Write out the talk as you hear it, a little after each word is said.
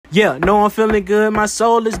Yeah, no, I'm feeling good. My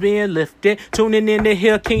soul is being lifted. Tuning in to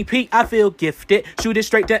hear King Pete, I feel gifted. Shoot it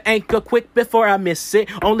straight to anchor quick before I miss it.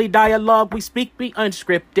 Only dialogue we speak be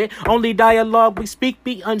unscripted. Only dialogue we speak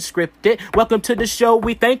be unscripted. Welcome to the show.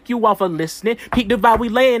 We thank you all for listening. Peak the vibe we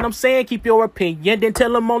laying. I'm saying keep your opinion. Then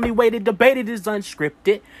tell them only way to debate it is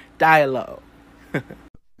unscripted dialogue.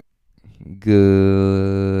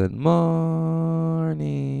 Good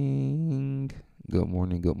morning. Good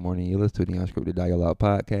morning. You listen to the Unscripted Dialogue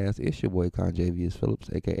Podcast. It's your boy Conjavius Phillips,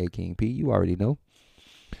 aka King P. You already know.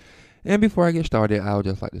 And before I get started, I would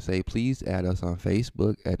just like to say, please add us on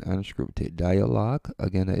Facebook at Unscripted Dialogue.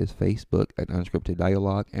 Again, that is Facebook at Unscripted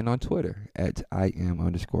Dialogue, and on Twitter at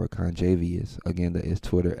 @IM_Conjavius. Again, that is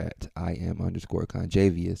Twitter at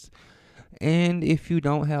 @IM_Conjavius. And if you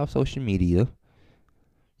don't have social media,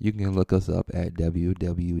 you can look us up at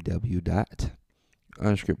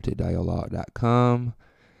www.unscripteddialogue.com,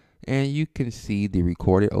 and you can see the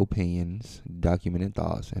recorded opinions, documented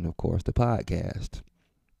thoughts, and of course the podcast.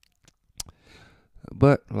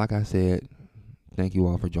 But like I said, thank you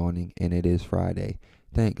all for joining, and it is Friday.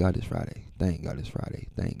 Thank God it's Friday. Thank God it's Friday.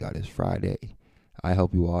 Thank God it's Friday. I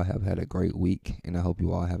hope you all have had a great week, and I hope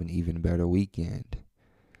you all have an even better weekend.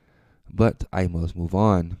 But I must move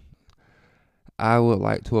on. I would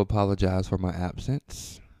like to apologize for my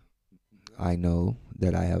absence. I know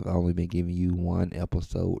that I have only been giving you one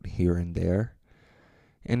episode here and there,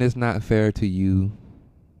 and it's not fair to you,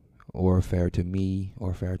 or fair to me,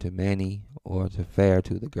 or fair to Manny, or fair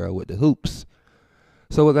to the girl with the hoops.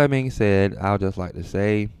 So with that being said, I'll just like to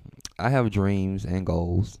say I have dreams and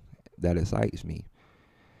goals that excites me.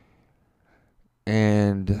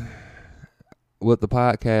 And with the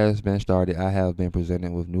podcast being started, I have been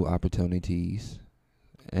presented with new opportunities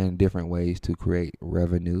and different ways to create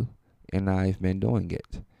revenue, and I've been doing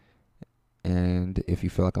it. And if you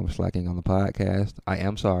feel like I'm slacking on the podcast, I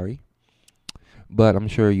am sorry, but I'm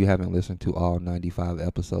sure you haven't listened to all 95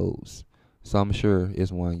 episodes, so I'm sure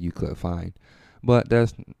it's one you could find. But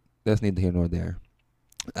that's neither here nor there.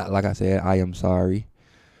 Like I said, I am sorry.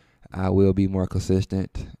 I will be more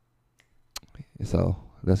consistent. So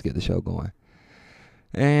let's get the show going.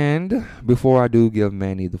 And before I do give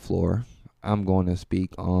Manny the floor, I'm going to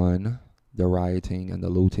speak on the rioting and the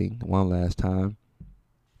looting one last time.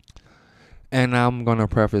 And I'm going to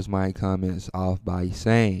preface my comments off by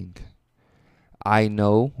saying, I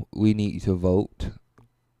know we need to vote,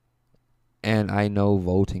 and I know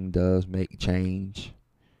voting does make change.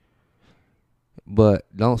 But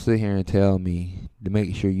don't sit here and tell me to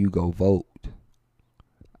make sure you go vote.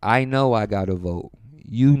 I know I got to vote.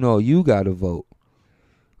 You know you got to vote.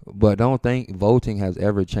 But don't think voting has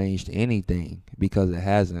ever changed anything, because it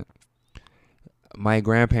hasn't. My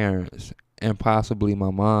grandparents and possibly my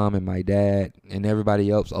mom and my dad and everybody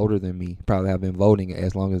else older than me probably have been voting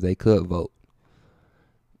as long as they could vote.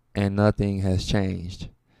 And nothing has changed.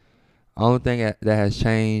 Only thing that has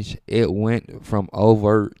changed, it went from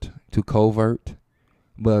overt to covert,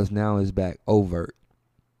 but now it's back overt.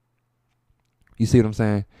 You see what I'm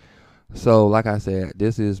saying? So, like I said,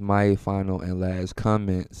 this is my final and last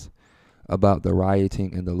comments about the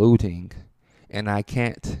rioting and the looting. And I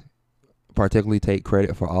can't particularly take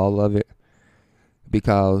credit for all of it,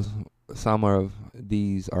 because some of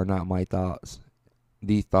these are not my thoughts.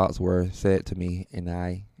 These thoughts were said to me, and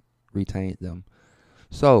I retained them.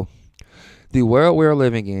 So, the world we're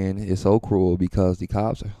living in is so cruel because the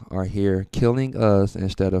cops are here killing us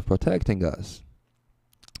instead of protecting us.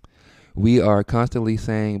 We are constantly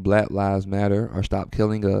saying Black Lives Matter or stop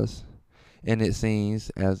killing us, and it seems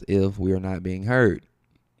as if we are not being heard.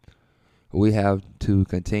 We have to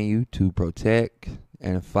continue to protect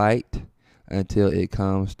and fight until it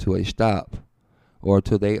comes to a stop, or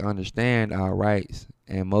till they understand our rights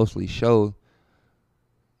and mostly show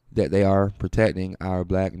that they are protecting our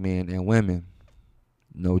black men and women.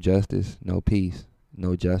 No justice, no peace.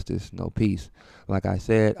 No justice, no peace. Like I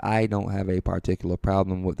said, I don't have a particular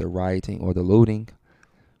problem with the rioting or the looting,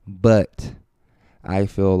 but I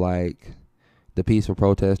feel like the peaceful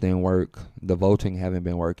protest didn't work. The voting haven't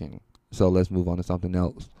been working. So let's move on to something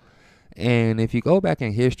else. And if you go back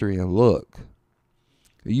in history and look,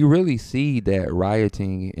 you really see that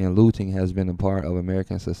rioting and looting has been a part of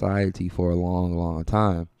American society for a long, long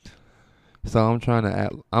time. So I'm trying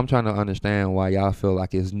to understand why y'all feel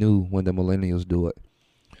like it's new when the millennials do it.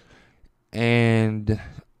 And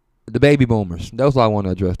the baby boomers, that's what I want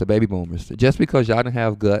to address, the baby boomers. Just because y'all didn't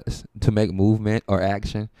have guts to make movement or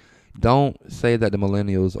action, don't say that the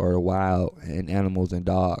millennials are wild and animals and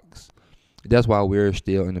dogs. That's why we're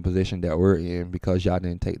still in the position that we're in, because y'all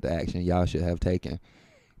didn't take the action y'all should have taken.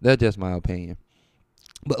 That's just my opinion.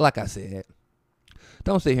 But like I said,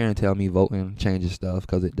 Don't sit here and tell me voting changes stuff,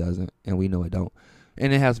 because it doesn't, and we know it don't.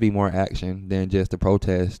 And it has to be more action than just the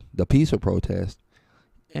protest, the peaceful protest,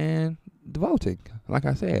 and the voting. Like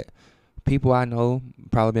I said, people I know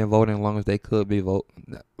probably been voting as long as they could be vote.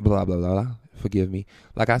 Blah blah blah. Forgive me.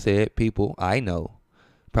 Like I said, people I know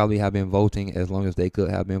probably have been voting as long as they could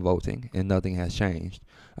have been voting, and nothing has changed.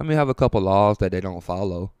 I mean, have a couple laws that they don't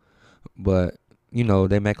follow, but you know,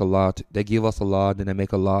 they make a law. They give us a law, then they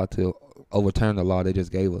make a law to overturn the law they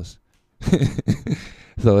just gave us.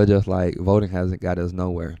 So it's just like voting hasn't got us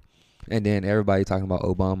nowhere. And then everybody talking about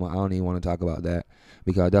Obama. I don't even want to talk about that,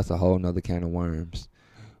 because that's a whole nother can of worms.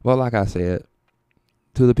 Well, like I said,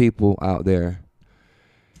 to the people out there,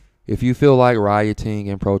 if you feel like rioting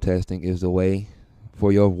and protesting is the way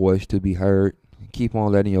for your voice to be heard, keep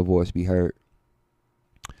on letting your voice be heard.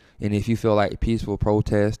 And if you feel like peaceful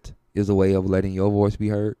protest is a way of letting your voice be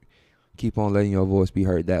heard, keep on letting your voice be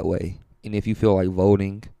heard that way. And if you feel like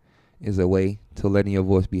voting is a way to letting your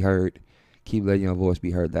voice be heard, keep letting your voice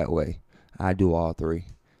be heard that way. I do all three,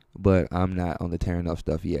 but I'm not on the tearing up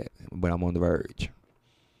stuff yet, but I'm on the verge.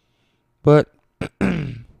 But,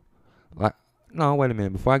 no, wait a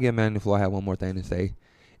minute. Before I get mad on the floor, I have one more thing to say.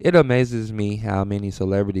 It amazes me how many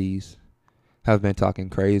celebrities have been talking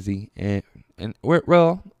crazy. And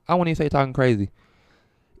well, I wouldn't even say talking crazy.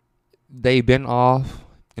 They've been off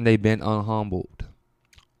and they've been unhumbled.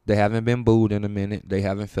 They haven't been booed in a minute. They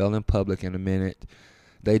haven't fell in public in a minute.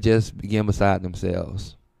 They just begin beside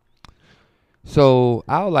themselves. So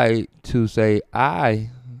I would like to say I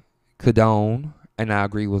condone, and I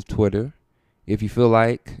agree with Twitter. If you feel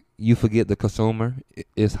like you forget the consumer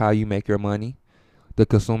is how you make your money, the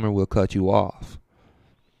consumer will cut you off.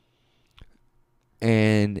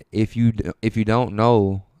 And if you don't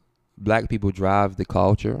know, black people drive the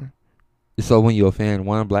culture. So when you offend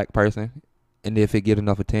one black person, and if it get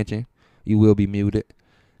enough attention, you will be muted.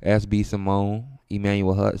 SB Simone,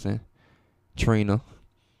 Emmanuel Hudson, Trina.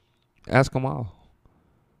 Ask them all.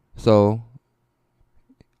 So,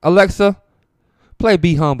 Alexa, play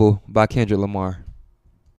Be Humble by Kendrick Lamar.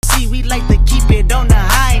 See, we like to keep it on the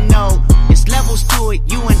high note. It's levels to it,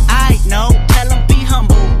 you and I know. Tell them be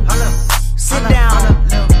humble. Sit down.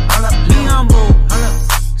 Be humble.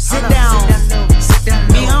 Sit down.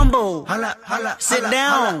 Be humble. Sit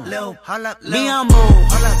down. Be humble.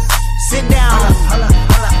 Sit down.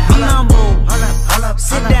 Be humble.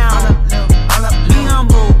 Sit down. Be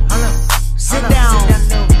humble. Sit down.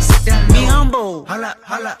 Be humble.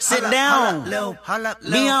 Sit down.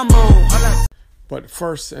 Be humble. But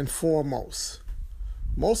first and foremost,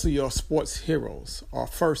 most of your sports heroes are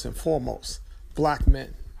first and foremost black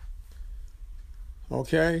men.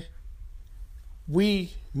 Okay?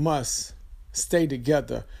 We must stay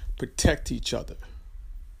together, protect each other.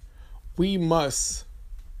 We must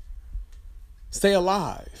stay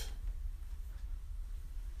alive.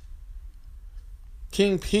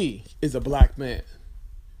 King P is a black man.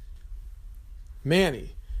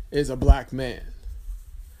 Manny is a black man.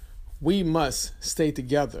 We must stay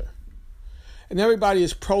together. And everybody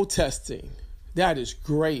is protesting. That is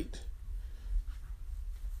great.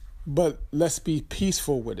 But let's be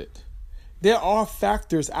peaceful with it. There are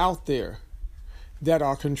factors out there that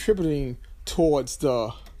are contributing towards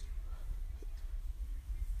the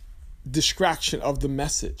distraction of the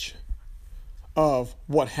message of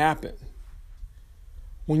what happened.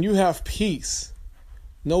 When you have peace,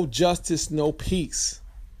 no justice, no peace,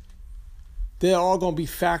 there are going to be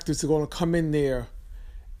factors that are going to come in there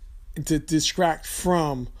to distract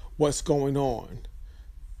from what's going on.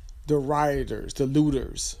 The rioters, the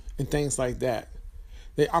looters, and things like that.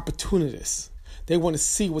 They're opportunists. They want to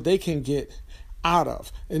see what they can get out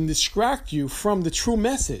of and distract you from the true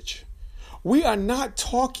message. We are not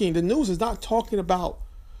talking, the news is not talking about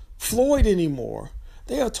Floyd anymore.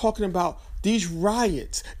 They are talking about these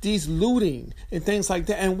riots, these looting, and things like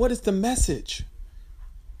that. And what is the message?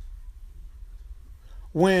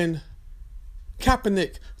 When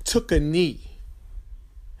Kaepernick took a knee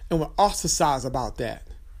and were ostracized about that,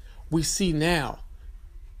 we see now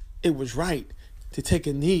it was right to take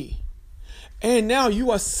a knee. And now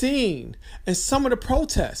you are seeing in some of the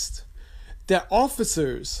protests that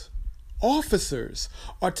officers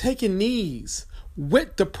are taking knees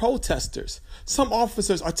with the protesters. Some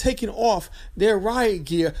officers are taking off their riot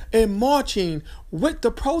gear and marching with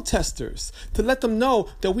the protesters to let them know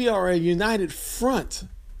that we are a united front.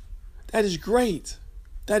 That is great.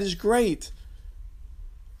 That is great.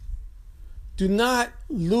 Do not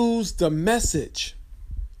lose the message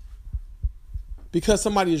because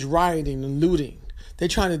somebody is rioting and looting. They're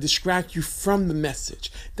trying to distract you from the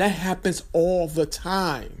message. That happens all the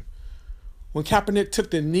time. when Kaepernick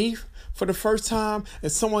took the knee for the first time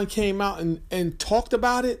and someone came out and talked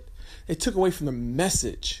about it, they took away from the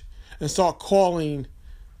message and started calling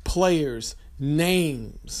players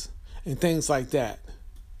names and things like that.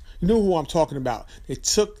 You know who I'm talking about. They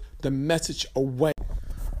took the message away.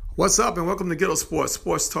 What's up, and welcome to Ghetto Sports,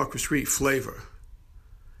 Sports Talk with Street Flavor.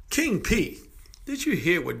 King P, did you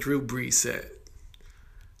hear what Drew Brees said?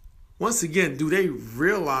 Once again, do they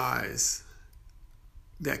realize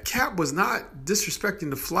that Cap was not disrespecting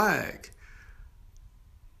the flag?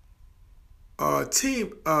 A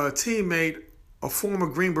teammate, a former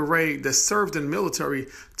Green Beret that served in the military,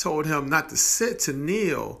 told him not to sit, to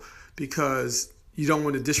kneel, because you don't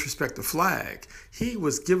want to disrespect the flag. He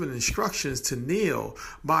was given instructions to kneel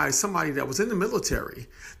by somebody that was in the military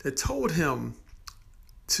that told him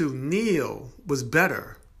to kneel was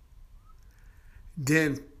better.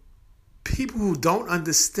 Then people who don't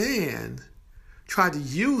understand try to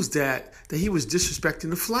use that he was disrespecting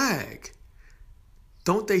the flag.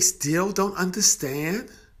 Don't they still don't understand?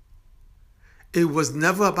 It was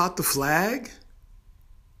never about the flag.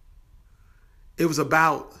 It was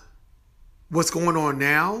about what's going on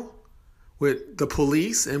now with the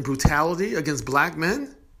police and brutality against black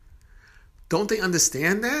men. Don't they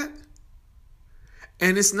understand that?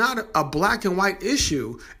 And it's not a black and white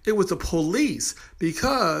issue. It was the police,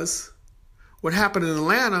 because what happened in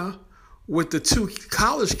Atlanta with the 2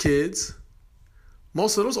 college kids,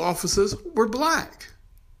 most of those officers were black.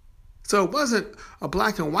 So it wasn't a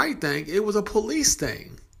black and white thing. It was a police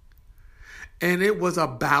thing. And it was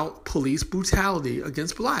about police brutality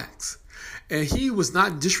against blacks. And he was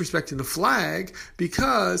not disrespecting the flag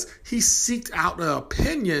because he sought out an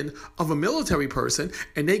opinion of a military person,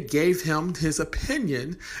 and they gave him his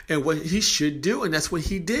opinion and what he should do, and that's what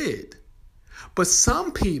he did. But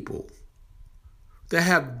some people that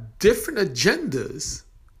have different agendas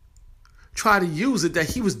try to use it that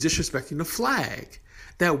he was disrespecting the flag.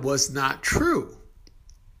 That was not true.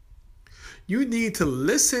 You need to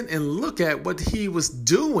listen and look at what he was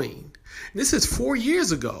doing. This is 4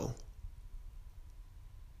 years ago.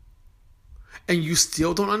 And you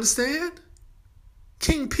still don't understand?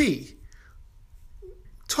 King P,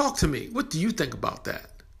 talk to me. What do you think about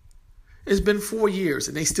that? It's been 4 years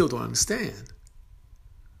and they still don't understand.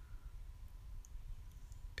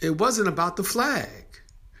 It wasn't about the flag.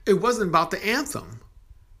 It wasn't about the anthem.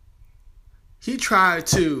 He tried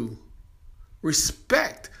to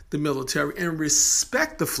respect the military and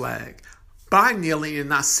respect the flag by kneeling and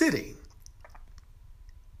not sitting.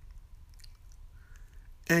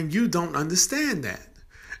 And you don't understand that.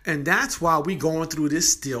 And that's why we're going through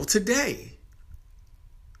this still today.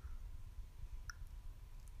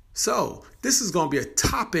 So this is going to be a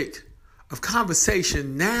topic of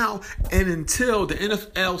conversation now and until the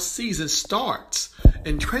NFL season starts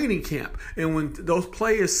in training camp. And when those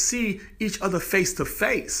players see each other face to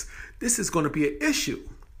face, this is going to be an issue.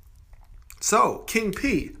 So, King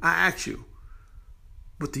P, I ask you,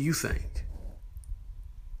 what do you think?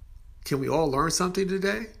 Can we all learn something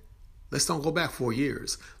today? Let's don't go back 4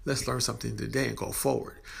 years. Let's learn something today and go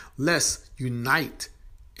forward. Let's unite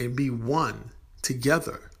and be one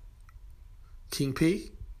together. King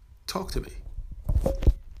P, talk to me.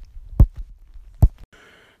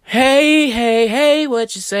 Hey, hey, hey,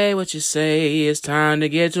 what you say, what you say? It's time to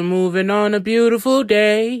get to moving on a beautiful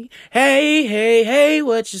day. Hey, hey, hey,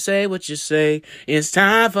 what you say, what you say? It's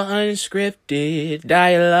time for unscripted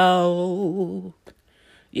dialogue.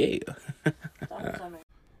 Yeah.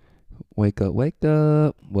 Wake up, wake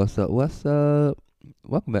up. What's up, what's up?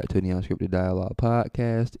 Welcome back to the Unscripted Dialogue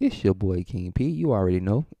Podcast. It's your boy, King P. You already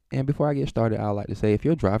know. And before I get started, I'd like to say, if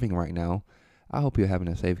you're driving right now, I hope you're having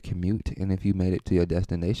a safe commute. And if you made it to your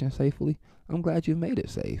destination safely, I'm glad you made it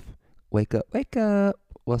safe. Wake up, wake up.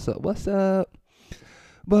 What's up, what's up?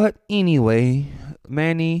 But anyway,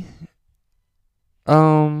 Manny,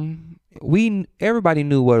 everybody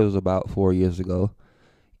knew what it was about 4 years ago.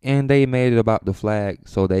 And they made it about the flag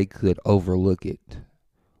so they could overlook it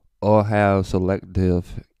or have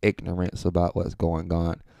selective ignorance about what's going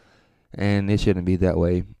on. And it shouldn't be that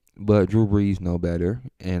way. But Drew Brees know better,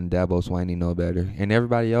 and Dabo Swinney know better, and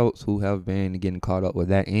everybody else who have been getting caught up with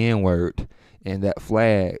that N-word and that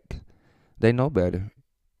flag, they know better.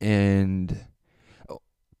 And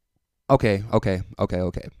okay.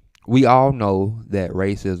 We all know that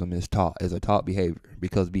racism is a taught behavior,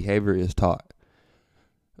 because behavior is taught.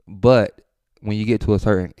 But when you get to a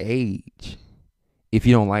certain age, if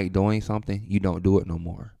you don't like doing something, you don't do it no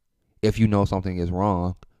more. If you know something is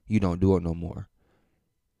wrong, you don't do it no more.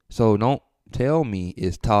 So don't tell me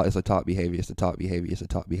it's a taught behavior, it's a taught behavior, it's a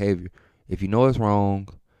taught behavior. If you know it's wrong,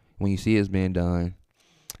 when you see it's being done,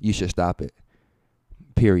 you should stop it.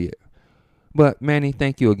 period. But Manny,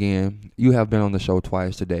 thank you again. You have been on the show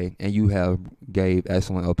twice today, and you have gave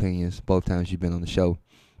excellent opinions both times you've been on the show.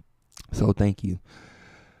 So thank you.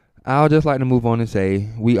 I would just like to move on and say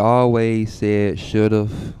we always said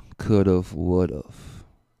should've, could've, would've.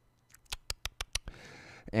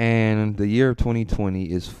 And the year of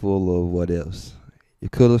 2020 is full of what ifs. You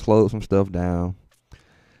could have slowed some stuff down.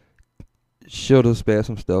 Should have sped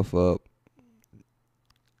some stuff up.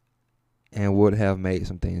 And would have made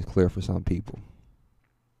some things clear for some people.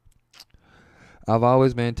 I've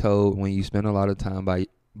always been told when you spend a lot of time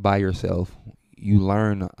by yourself, you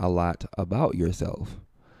learn a lot about yourself.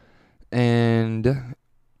 And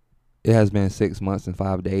it has been 6 months and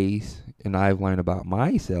 5 days, and I've learned about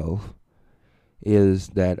myself is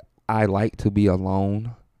that I like to be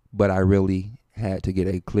alone, but I really had to get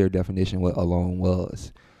a clear definition what alone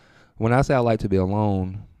was. When I say I like to be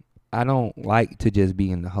alone, I don't like to just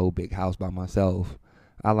be in the whole big house by myself.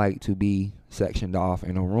 I like to be sectioned off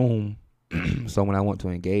in a room so when I want to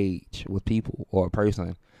engage with people or a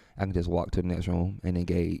person, I can just walk to the next room and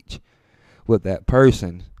engage with that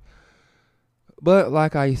person. But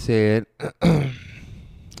like I said,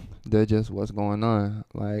 that's just what's going on.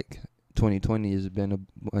 Like 2020 has been a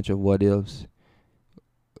bunch of what ifs.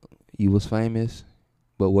 You was famous,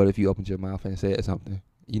 but what if you opened your mouth and said something?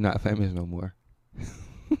 You're not famous no more.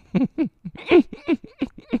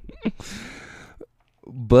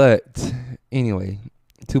 But anyway,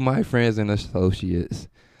 to my friends and associates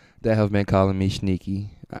that have been calling me sneaky,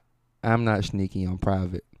 I'm not sneaky, I'm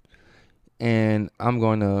private. And I'm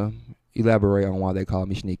going to elaborate on why they call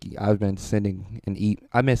me sneaky. I've been sending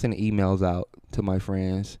emails out to my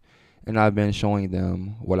friends, and I've been showing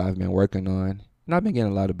them what I've been working on. And I've been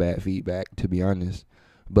getting a lot of bad feedback, to be honest.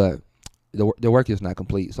 But the work is not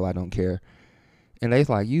complete, so I don't care. And they's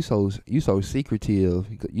like, you so secretive.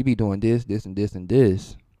 You be doing this, and this, and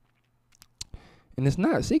this. And it's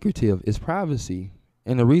not secretive. It's privacy.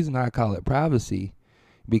 And the reason I call it privacy,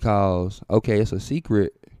 because, okay, it's a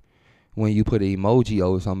secret when you put an emoji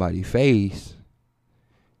over somebody's face,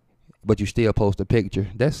 but you still post a picture.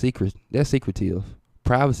 That's secret. That's secretive.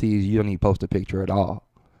 Privacy is you don't even post a picture at all.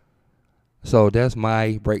 So that's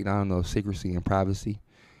my breakdown of secrecy and privacy.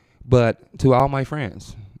 But to all my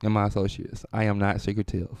friends and my associates, I am not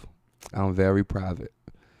secretive. I'm very private.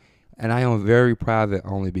 And I am very private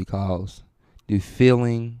only because the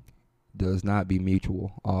feeling does not be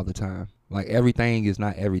mutual all the time. Like everything is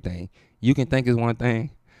not everything. You can think it's one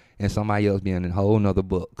thing and somebody else be in a whole nother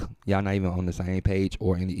book. Y'all not even on the same page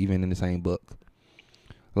or even in the same book.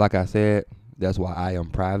 Like I said, that's why I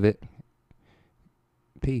am private.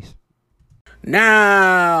 Peace.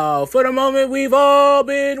 Now, for the moment we've all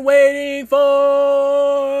been waiting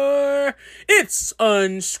for, it's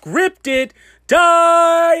unscripted dialogue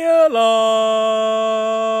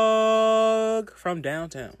from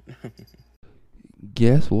downtown.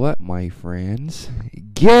 Guess what, my friends?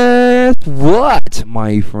 Guess what,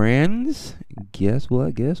 my friends? Guess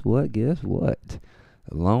what?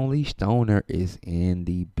 Lonely Stoner is in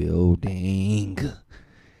the building.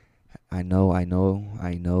 I know.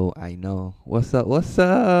 What's up?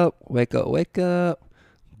 Wake up.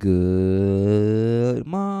 Good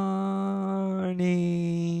morning.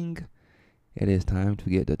 It is time to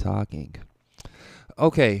get to talking.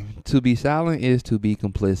 Okay, to be silent is to be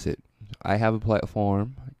complicit. I have a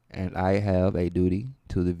platform, and I have a duty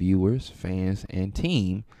to the viewers, fans, and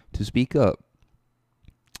team to speak up.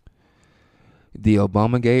 The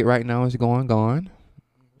Obamagate right now is going on.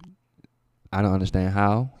 I don't understand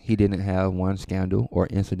how he didn't have one scandal or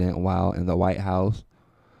incident while in the White House.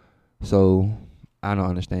 So I don't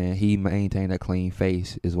understand. He maintained a clean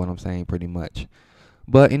face is what I'm saying pretty much.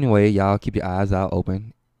 But anyway, y'all keep your eyes out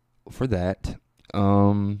open for that.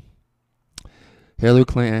 Hillary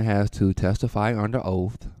Clinton has to testify under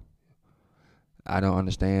oath. I don't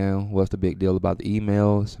understand what's the big deal about the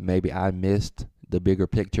emails. Maybe I missed the bigger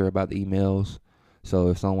picture about the emails. So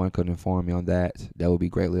if someone could inform me on that, that would be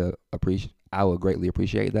greatly appreciated. I would greatly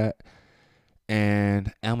appreciate that.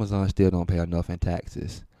 And Amazon still don't pay enough in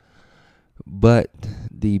taxes. But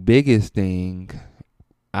the biggest thing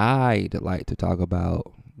I'd like to talk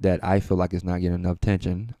about that I feel like it's not getting enough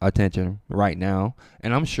attention right now,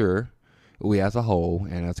 and I'm sure we as a whole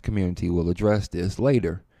and as a community will address this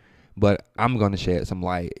later, but I'm going to shed some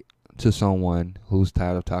light to someone who's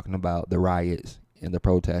tired of talking about the riots and the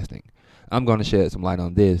protesting. I'm going to shed some light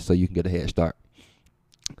on this so you can get a head start.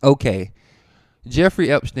 Okay,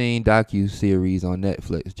 Jeffrey Epstein docu-series on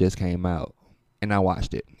Netflix just came out, and I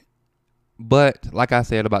watched it. But like I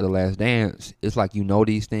said about The Last Dance, it's like you know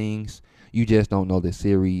these things, you just don't know the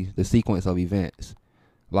series, the sequence of events.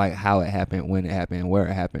 like how it happened, when it happened, where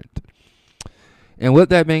it happened. And with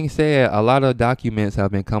that being said, a lot of documents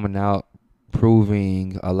have been coming out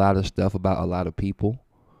proving a lot of stuff about a lot of people.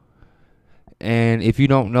 And if you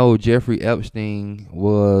don't know, Jeffrey Epstein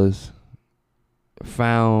was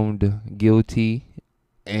found guilty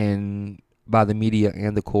and by the media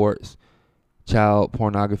and the courts, child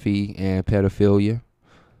pornography and pedophilia.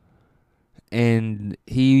 And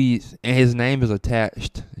his name is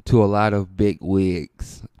attached to a lot of big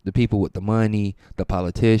wigs, the people with the money, the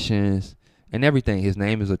politicians, and everything. His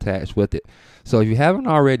name is attached with it. So if you haven't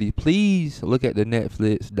already, please look at the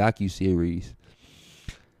Netflix docuseries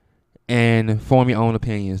and form your own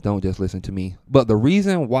opinions. Don't just listen to me. But the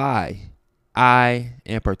reason why I,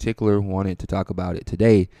 in particular, wanted to talk about it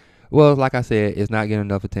today, well, like I said, it's not getting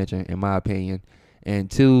enough attention, in my opinion.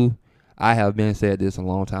 And two, I have been said this a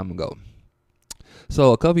long time ago.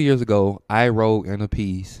 So a couple years ago, I wrote in a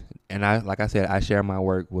piece, and like I said, I share my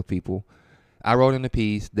work with people. I wrote in a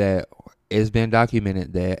piece that it's been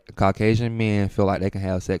documented that Caucasian men feel like they can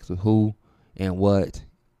have sex with who and what,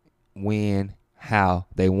 when, how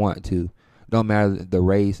they want to. Don't matter the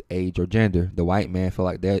race, age, or gender. The white man feel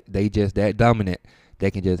like they just that dominant. They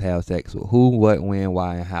can just have sex with who, what, when,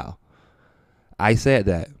 why, and how. I said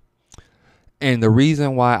that. And the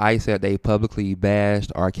reason why I said they publicly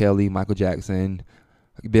bashed R. Kelly, Michael Jackson,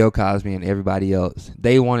 Bill Cosby, and everybody else,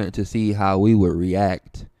 they wanted to see how we would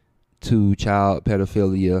react to child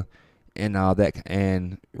pedophilia and all that,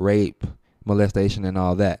 and rape, molestation, and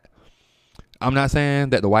all that. I'm not saying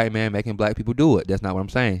that the white man making black people do it. That's not what I'm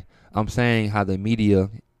saying. I'm saying how the media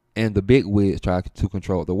and the big wigs try to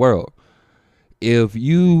control the world. If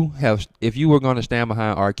you were going to stand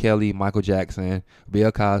behind R. Kelly, Michael Jackson,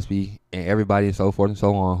 Bill Cosby, and everybody and so forth and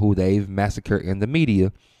so on, who they've massacred in the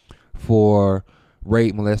media for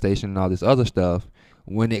rape, molestation, and all this other stuff,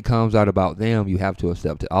 when it comes out about them, you have to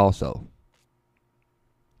accept it also.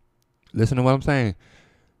 Listen to what I'm saying.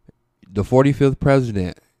 The 45th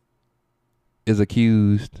president is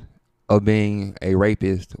accused of being a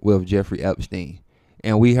rapist with Jeffrey Epstein.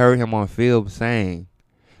 And we heard him on film saying,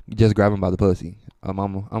 just grab him by the pussy.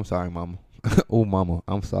 Mama, I'm sorry, mama. Oh, mama,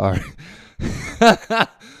 I'm sorry.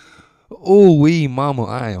 Oh, mama,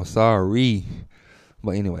 I am sorry.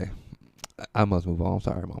 But anyway, I must move on. I'm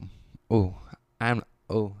sorry, mama.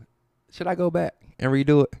 Should I go back and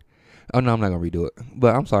redo it? Oh, no, I'm not going to redo it.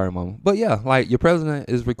 But I'm sorry, mama. But yeah, like, your president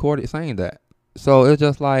is recorded saying that. So it's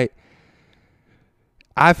just like,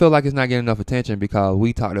 I feel like it's not getting enough attention because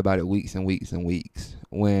we talked about it weeks and weeks and weeks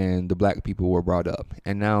when the black people were brought up.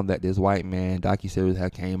 And now that this white man docuseries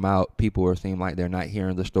have came out, people are seem like they're not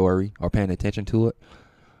hearing the story or paying attention to it.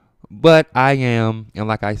 But I am, and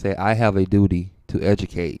like I said, I have a duty to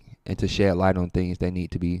educate and to shed light on things that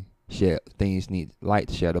need to be shed, things need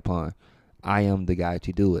light shed upon. I am the guy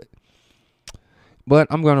to do it. But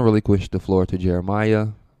I'm going to relinquish the floor to Jeremiah,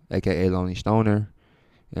 a.k.a. Lonely Stoner,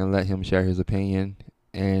 and let him share his opinion.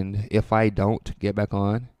 And if I don't get back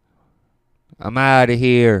on, I'm out of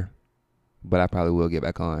here. But I probably will get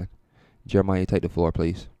back on. Jeremiah, take the floor,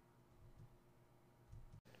 please.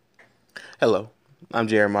 Hello, I'm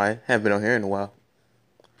Jeremiah. Haven't been on here in a while.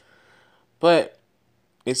 But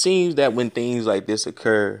it seems that when things like this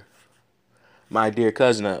occur, my dear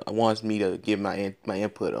cousin wants me to give my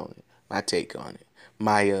input on it, my take on it,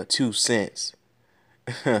 my 2 cents.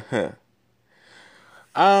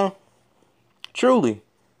 Truly,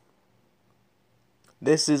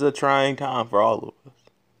 this is a trying time for all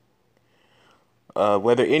of us.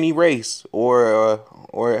 Whether any race or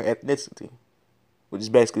ethnicity, which is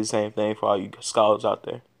basically the same thing for all you scholars out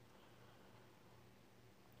there.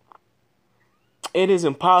 It is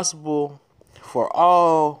impossible for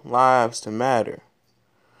all lives to matter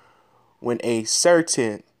when a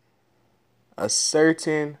certain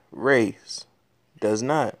race does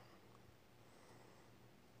not.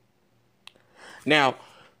 Now,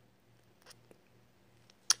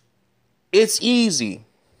 it's easy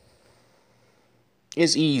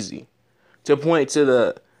to point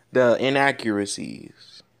to the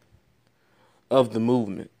inaccuracies of the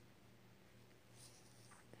movement.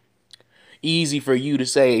 Easy for you to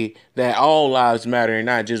say that all lives matter and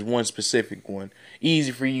not just one specific one.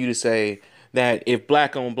 Easy for you to say that if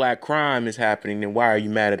black on black crime is happening, then why are you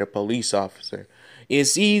mad at a police officer?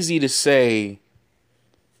 It's easy to say,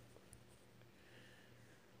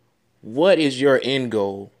 what is your end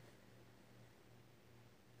goal?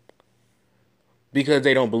 Because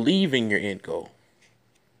they don't believe in your end goal.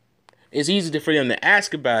 It's easy for them to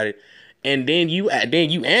ask about it, and then you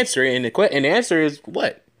answer it, and the answer is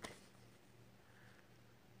what?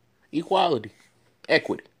 Equality,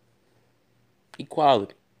 equity,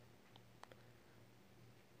 equality.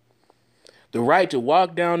 The right to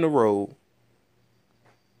walk down the road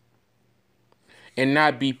and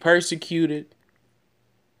not be persecuted,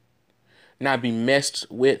 not be messed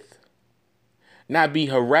with, not be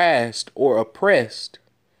harassed or oppressed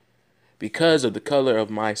because of the color of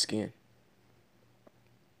my skin.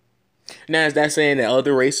 Now, is that saying that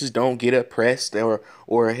other races don't get oppressed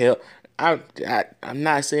or hell? I'm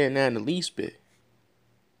not saying that in the least bit.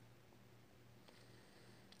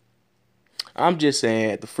 I'm just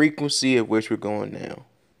saying at the frequency at which we're going now,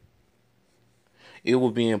 it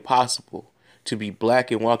will be impossible to be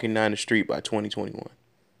black and walking down the street by 2021.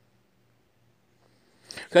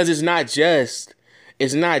 Because it's not just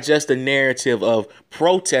a narrative of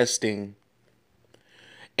protesting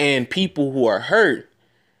and people who are hurt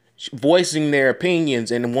voicing their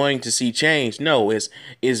opinions and wanting to see change. No,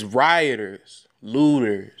 it's rioters,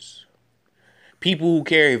 looters, people who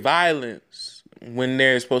carry violence when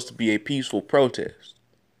there's supposed to be a peaceful protest.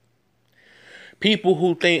 People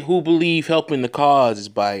who believe helping the cause is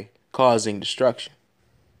by causing destruction.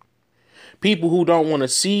 People who don't want to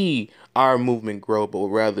see our movement grow, but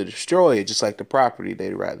would rather destroy it, just like the property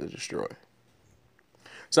they'd rather destroy.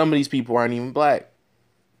 Some of these people aren't even black.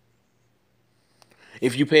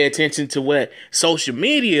 If you pay attention to what social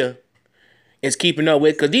media is keeping up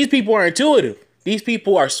with, because these people are intuitive. These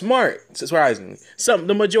people are smart, surprisingly.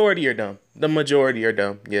 The majority are dumb. The majority are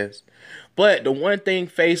dumb, yes. But the one thing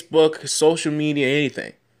Facebook, social media,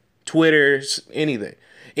 anything, Twitter, anything,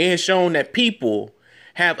 it has shown that people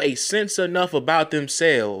have a sense enough about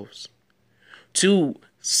themselves to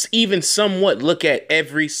even somewhat look at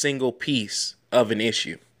every single piece of an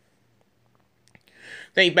issue.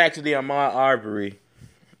 Think back to the Ahmaud Arbery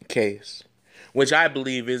case, which I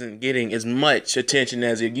believe isn't getting as much attention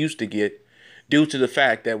as it used to get due to the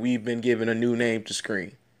fact that we've been given a new name to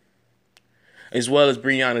screen, as well as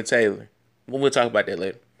Breonna Taylor. We'll talk about that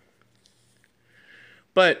later.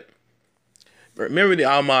 But remember the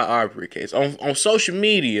Ahmaud Arbery case. On social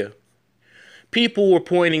media, people were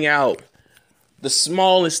pointing out the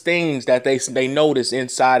smallest things that they noticed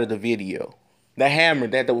inside of the video. The hammer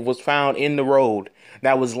that was found in the road,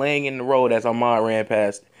 that was laying in the road as Ahmaud ran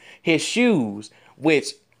past. His shoes,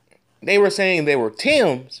 which they were saying they were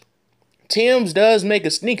Tim's. Tim's does make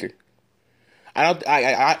a sneaker.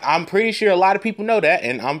 I'm pretty sure a lot of people know that,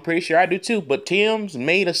 and I'm pretty sure I do too. But Tim's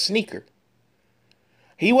made a sneaker.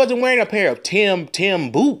 He wasn't wearing a pair of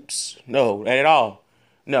Tim boots. No, not at all.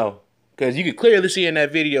 No, because you could clearly see in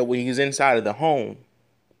that video when he's inside of the home.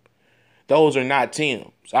 Those are not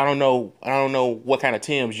Tim's. I don't know what kind of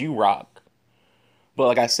Tim's you rock. But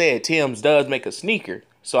like I said, Tim's does make a sneaker.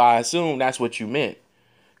 So I assume that's what you meant.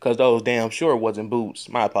 Because those damn sure wasn't boots.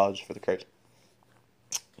 My apologies for the curse.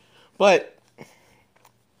 But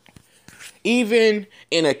even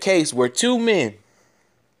in a case where two men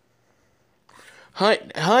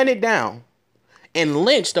hunted down and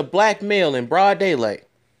lynched a black male in broad daylight,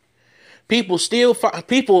 people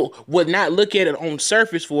would not look at it on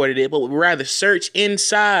surface for what it is, but would rather search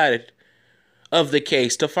inside of the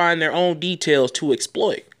case to find their own details to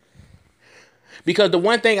exploit. Because the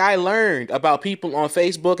one thing I learned about people on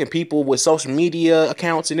Facebook and people with social media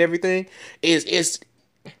accounts and everything is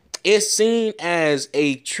it's seen as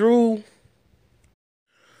a true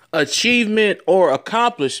achievement or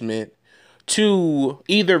accomplishment to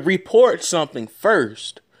either report something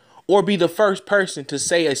first or be the first person to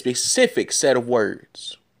say a specific set of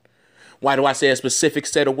words. Why do I say a specific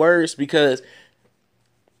set of words? Because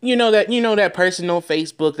you know that person on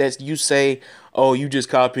Facebook that you say, oh, you just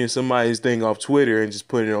copying somebody's thing off Twitter and just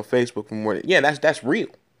putting it on Facebook for more. Yeah, that's real.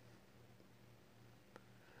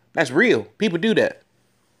 That's real. People do that.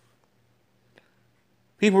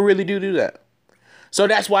 People really do that. So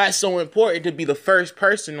that's why it's so important to be the first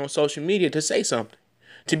person on social media to say something.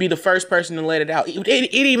 To be the first person to let it out. It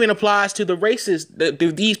even applies to the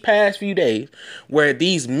racists these past few days, where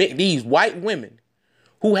these white women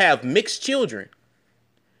who have mixed children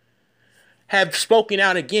have spoken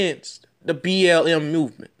out against the BLM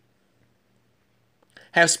movement,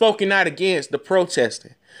 have spoken out against the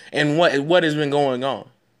protesting and what has been going on.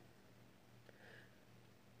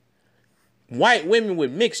 White women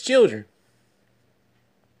with mixed children.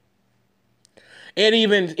 It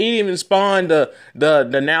even spawned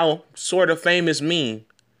the now sort of famous meme.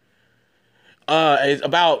 It's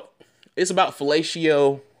about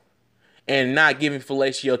fellatio and not giving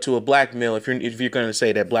fellatio to a black male if you're going to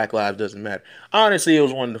say that Black lives doesn't matter. Honestly, it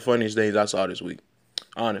was one of the funniest things I saw this week.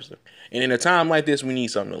 Honestly. And in a time like this, we need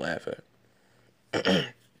something to laugh at.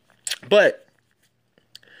 But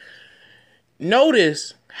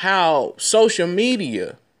notice how social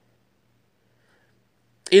media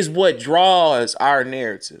is what draws our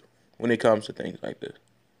narrative. when it comes to things like this.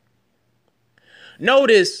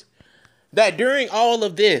 Notice that during all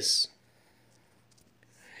of this,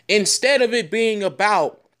 instead of it being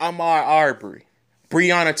about Ahmaud Arbery,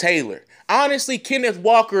 Breonna Taylor, honestly, Kenneth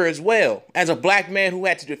Walker as well, as a black man who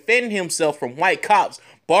had to defend himself from white cops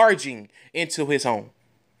barging into his home.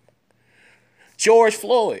 George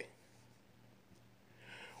Floyd.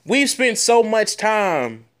 We've spent so much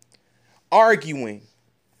time arguing,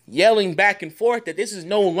 yelling back and forth that this is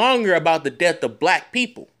no longer about the death of black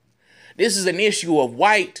people. This is an issue of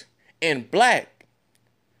white and black.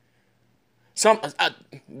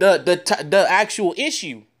 The actual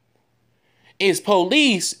issue is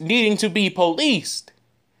police needing to be policed.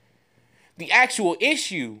 The actual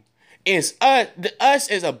issue is us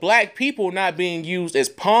as a black people not being used as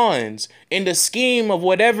pawns in the scheme of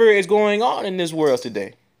whatever is going on in this world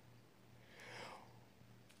today.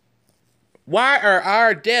 Why are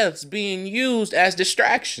our deaths being used as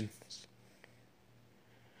distractions?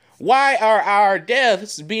 Why are our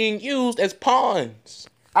deaths being used as pawns?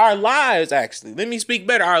 Our lives, actually. Let me speak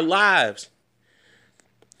better. Our lives.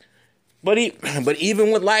 But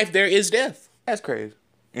even with life, there is death. That's crazy.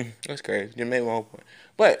 That's crazy. You made one point.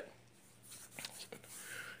 But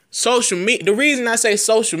social media. The reason I say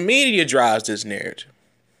social media drives this narrative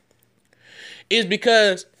is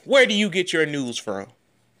because where do you get your news from?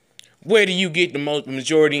 Where do you get the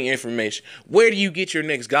majority of information? Where do you get your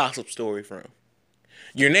next gossip story from?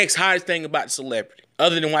 Your next hottest thing about the celebrity,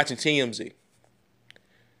 other than watching TMZ.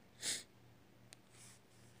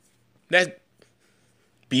 That's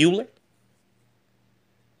Bueller?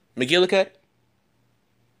 McGillicuddy?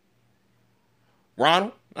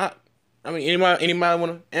 Ronald? I mean, anybody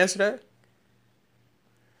want to answer that?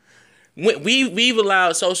 We've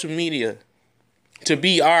allowed social media to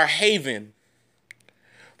be our haven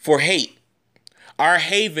for hate, our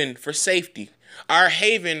haven for safety, our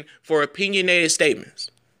haven for opinionated statements,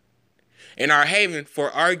 and our haven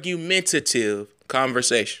for argumentative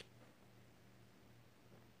conversation.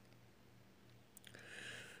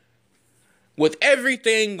 With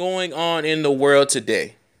everything going on in the world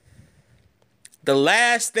today, the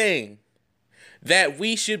last thing that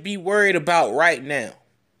we should be worried about right now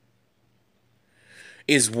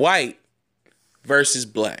is white versus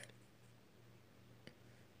black.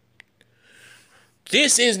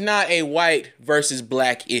 This is not a white versus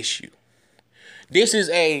black issue. This is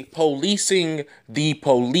a policing the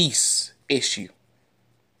police issue.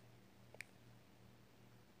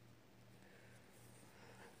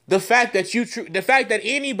 The fact that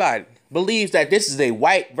anybody believes that this is a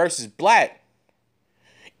white versus black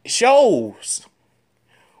shows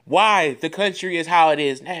why the country is how it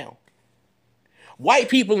is now. White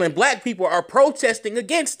people and black people are protesting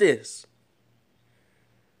against this.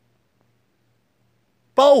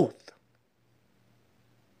 Both.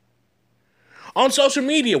 On social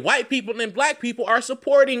media, white people and black people are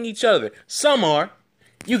supporting each other. Some are.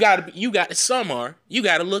 You gotta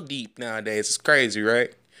look deep nowadays. It's crazy,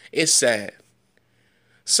 right? It's sad.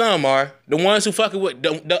 Some are. The ones who fucking with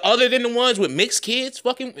the other than the ones with mixed kids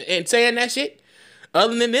fucking and saying that shit.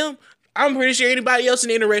 Other than them, I'm pretty sure anybody else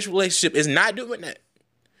in an interracial relationship is not doing that.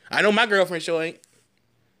 I know my girlfriend sure ain't.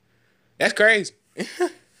 That's crazy.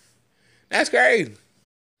 That's crazy.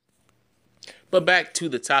 But back to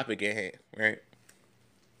the topic at hand, right?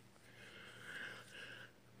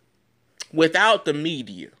 Without the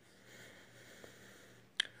media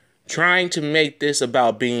trying to make this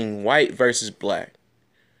about being white versus black,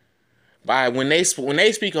 when they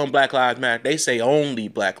speak on Black Lives Matter, they say only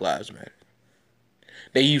Black Lives Matter.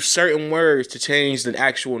 They use certain words to change the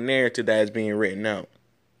actual narrative that is being written out.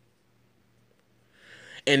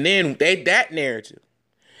 And then that narrative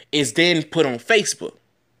is then put on Facebook.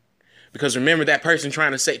 Because remember that person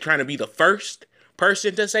trying to be the first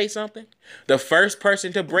person to say something, the first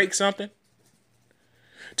person to break something,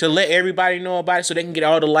 to let everybody know about it so they can get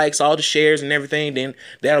all the likes, all the shares and everything. Then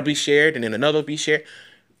that'll be shared and then another will be shared.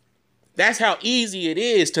 That's how easy it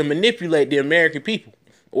is to manipulate the American people,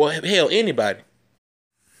 or hell, anybody.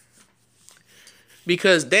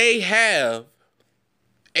 Because they have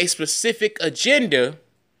a specific agenda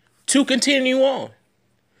to continue on.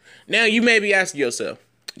 Now you may be asking yourself,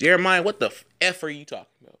 Jeremiah, what the F are you talking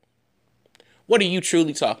about? What are you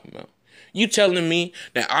truly talking about? You telling me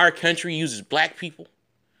that our country uses black people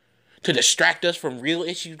to distract us from real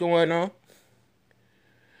issues going on?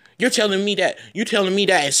 You're telling me that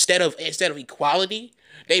instead of equality,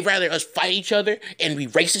 they'd rather us fight each other and be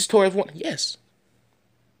racist towards one? Yes.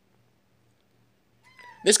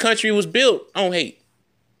 This country was built on hate.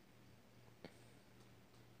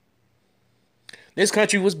 This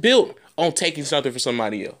country was built on taking something from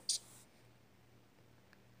somebody else.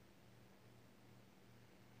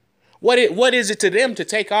 What is it to them to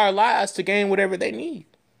take our lives to gain whatever they need?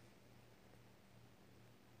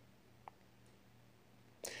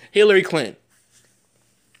 Hillary Clinton.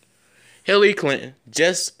 Hillary Clinton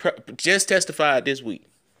just testified this week.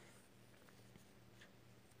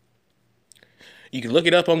 You can look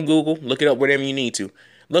it up on Google, look it up wherever you need to.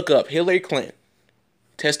 Look up Hillary Clinton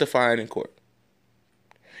testifying in court.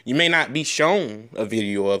 You may not be shown a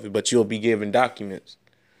video of it, but you'll be given documents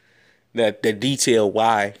that detail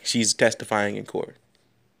why she's testifying in court.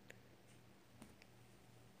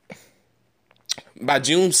 By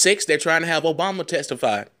June 6th, they're trying to have Obama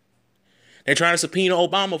testify. They're trying to subpoena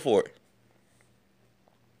Obama for it.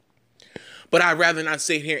 But I'd rather not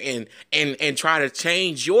sit here and try to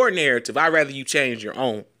change your narrative. I'd rather you change your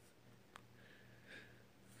own.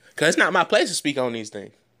 Because it's not my place to speak on these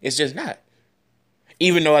things. It's just not.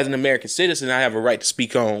 Even though as an American citizen, I have a right to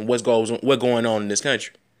speak on what's going on in this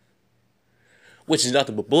country. Which is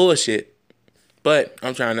nothing but bullshit. But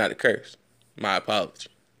I'm trying not to curse. My apology.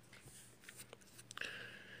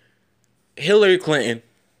 Hillary Clinton.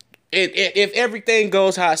 If everything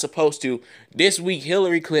goes how it's supposed to, this week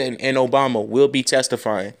Hillary Clinton and Obama will be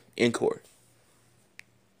testifying in court.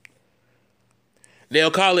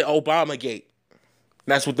 They'll call it Obamagate.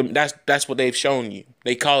 That's what they've shown you.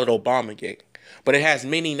 They call it Obamagate. But it has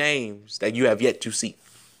many names that you have yet to see.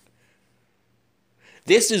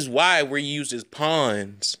 This is why we're used as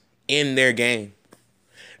pawns in their game.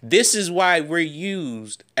 This is why we're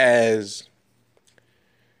used as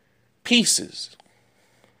pieces.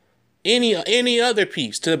 Any other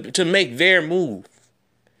piece to make their move.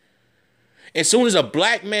 As soon as a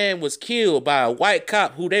black man was killed by a white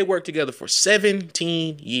cop who they worked together for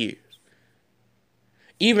 17 years.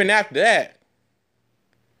 Even after that,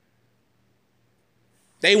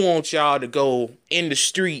 they want y'all to go in the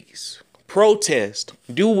streets, protest,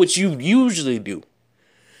 do what you usually do.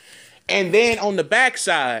 And then on the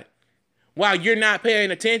backside, while you're not paying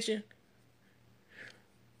attention,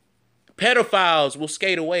 pedophiles will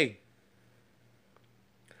skate away.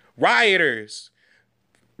 Rioters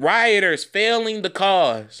failing the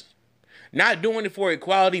cause. Not doing it for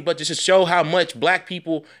equality, but just to show how much black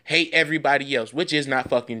people hate everybody else, which is not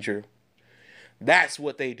fucking true. That's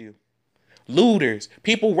what they do. Looters,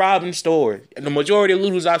 people robbing stores. And the majority of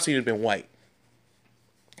looters I've seen have been white.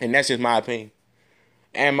 And that's just my opinion.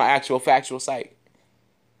 And my actual factual site.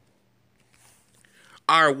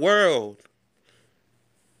 Our world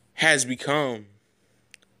has become,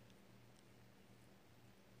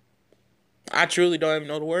 I truly don't even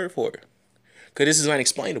know the word for it. Because this is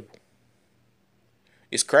unexplainable.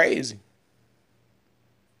 It's crazy.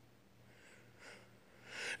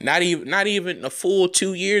 Not even a full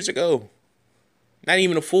 2 years ago. Not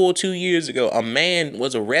even a full 2 years ago, a man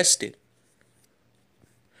was arrested.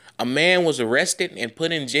 A man was arrested and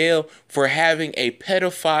put in jail for having a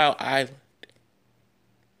pedophile island.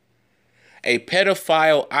 A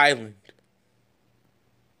pedophile island.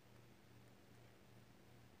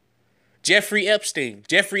 Jeffrey Epstein.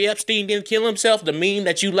 Jeffrey Epstein didn't kill himself. The meme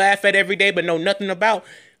that you laugh at every day but know nothing about.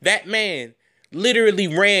 That man literally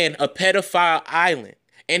ran a pedophile island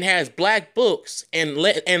and has black books and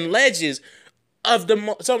ledges of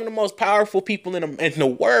some of the most powerful people in the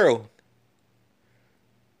world.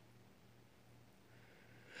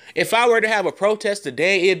 If I were to have a protest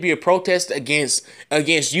today, it'd be a protest against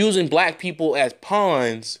using black people as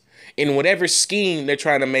pawns in whatever scheme they're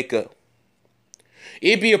trying to make up.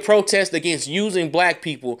 It'd be a protest against using black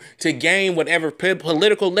people to gain whatever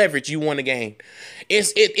political leverage you want to gain.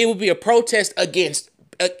 It would be a protest against.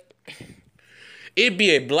 It'd be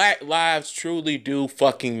a Black Lives Truly Do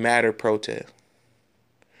Fucking Matter protest.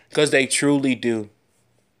 Because they truly do.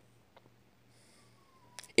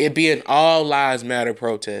 It'd be an All Lives Matter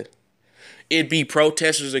protest. It'd be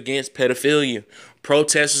protesters against pedophilia.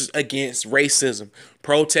 Protesters against racism.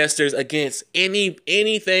 Protesters against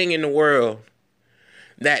anything in the world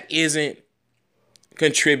that isn't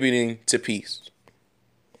contributing to peace.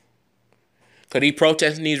 Could he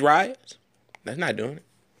protesting these riots? That's not doing it.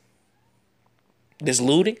 This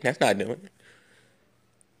looting? That's not doing it.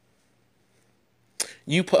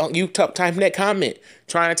 You type in that comment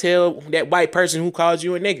trying to tell that white person who calls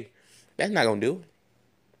you a nigga. That's not gonna do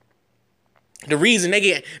it. The reason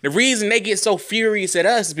they get so furious at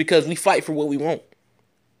us is because we fight for what we want.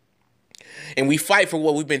 And we fight for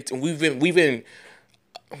what we've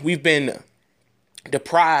been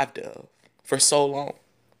deprived of for so long.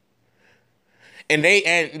 And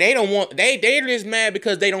they're just mad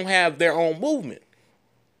because they don't have their own movement.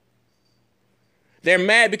 They're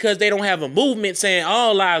mad because they don't have a movement saying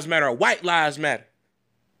all lives matter or white lives matter.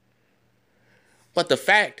 But the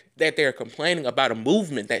fact that they're complaining about a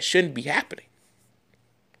movement that shouldn't be happening.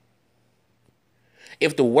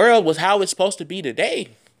 If the world was how it's supposed to be today,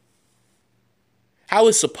 how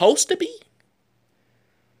it's supposed to be,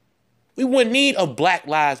 we wouldn't need a Black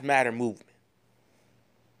Lives Matter movement.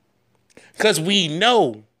 Because we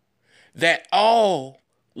know that all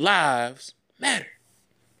lives matter.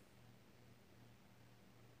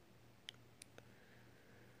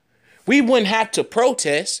 We wouldn't have to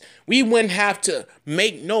protest. We wouldn't have to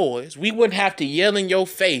make noise. We wouldn't have to yell in your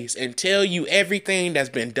face and tell you everything that's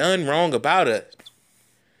been done wrong about us.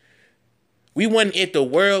 We wouldn't if the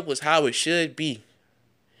world was how it should be.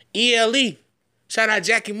 ELE. Shout out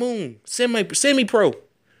Jackie Moon. Semi-pro.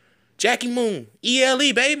 Jackie Moon.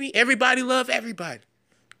 ELE, baby. Everybody love everybody.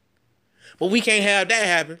 But we can't have that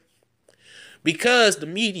happen. Because the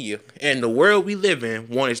media and the world we live in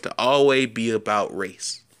want it to always be about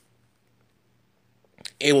race.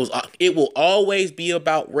 It will always be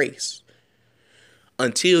about race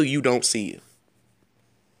until you don't see it.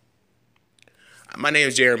 My name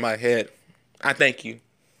is Jeremiah Head. I thank you.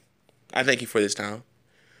 I thank you for this time.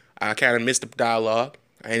 I kind of missed the dialogue.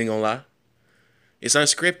 I ain't gonna lie. It's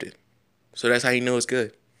unscripted. So that's how you know it's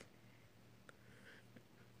good.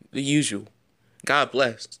 The usual. God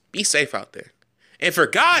bless. Be safe out there. And for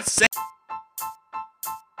God's sake.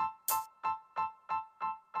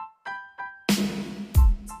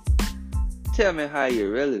 Tell me how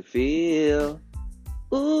you really feel.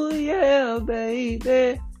 Ooh, yeah,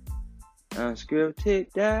 baby.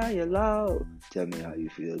 Unscripted dialogue. Tell me how you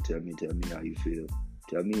feel. Tell me how you feel.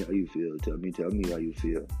 Tell me how you feel. Tell me how you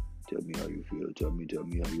feel. Tell me how you feel. Tell me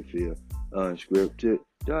how you feel. Unscripted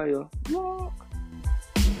dialogue.